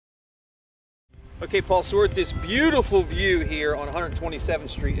Okay, Paul, so we're at this beautiful view here on 127th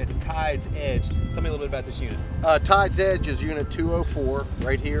Street at the Tide's Edge. Tell me a little bit about this unit. Tide's Edge is unit 204,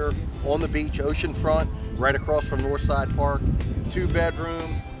 right here on the beach, oceanfront, right across from Northside Park.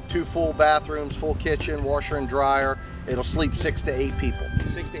 2-bedroom, 2 full bathrooms, full kitchen, washer and dryer. It'll sleep 6 to 8 people.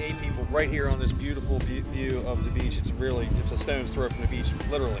 6 to 8 people right here on this beautiful view of the beach. It's a stone's throw from the beach,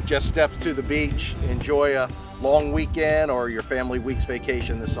 literally. Just steps to the beach. Enjoy a long weekend or your family week's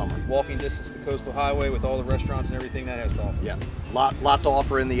vacation this summer. Walking distance to Coastal Highway with all the restaurants and everything that has to offer. Yeah, lot to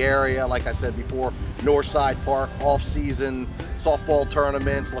offer in the area. Like I said before, Northside Park, off-season softball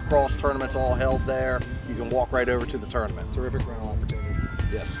tournaments, lacrosse tournaments all held there. You can walk right over to the tournament. Terrific rental opportunity.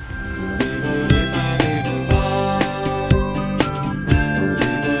 Yes.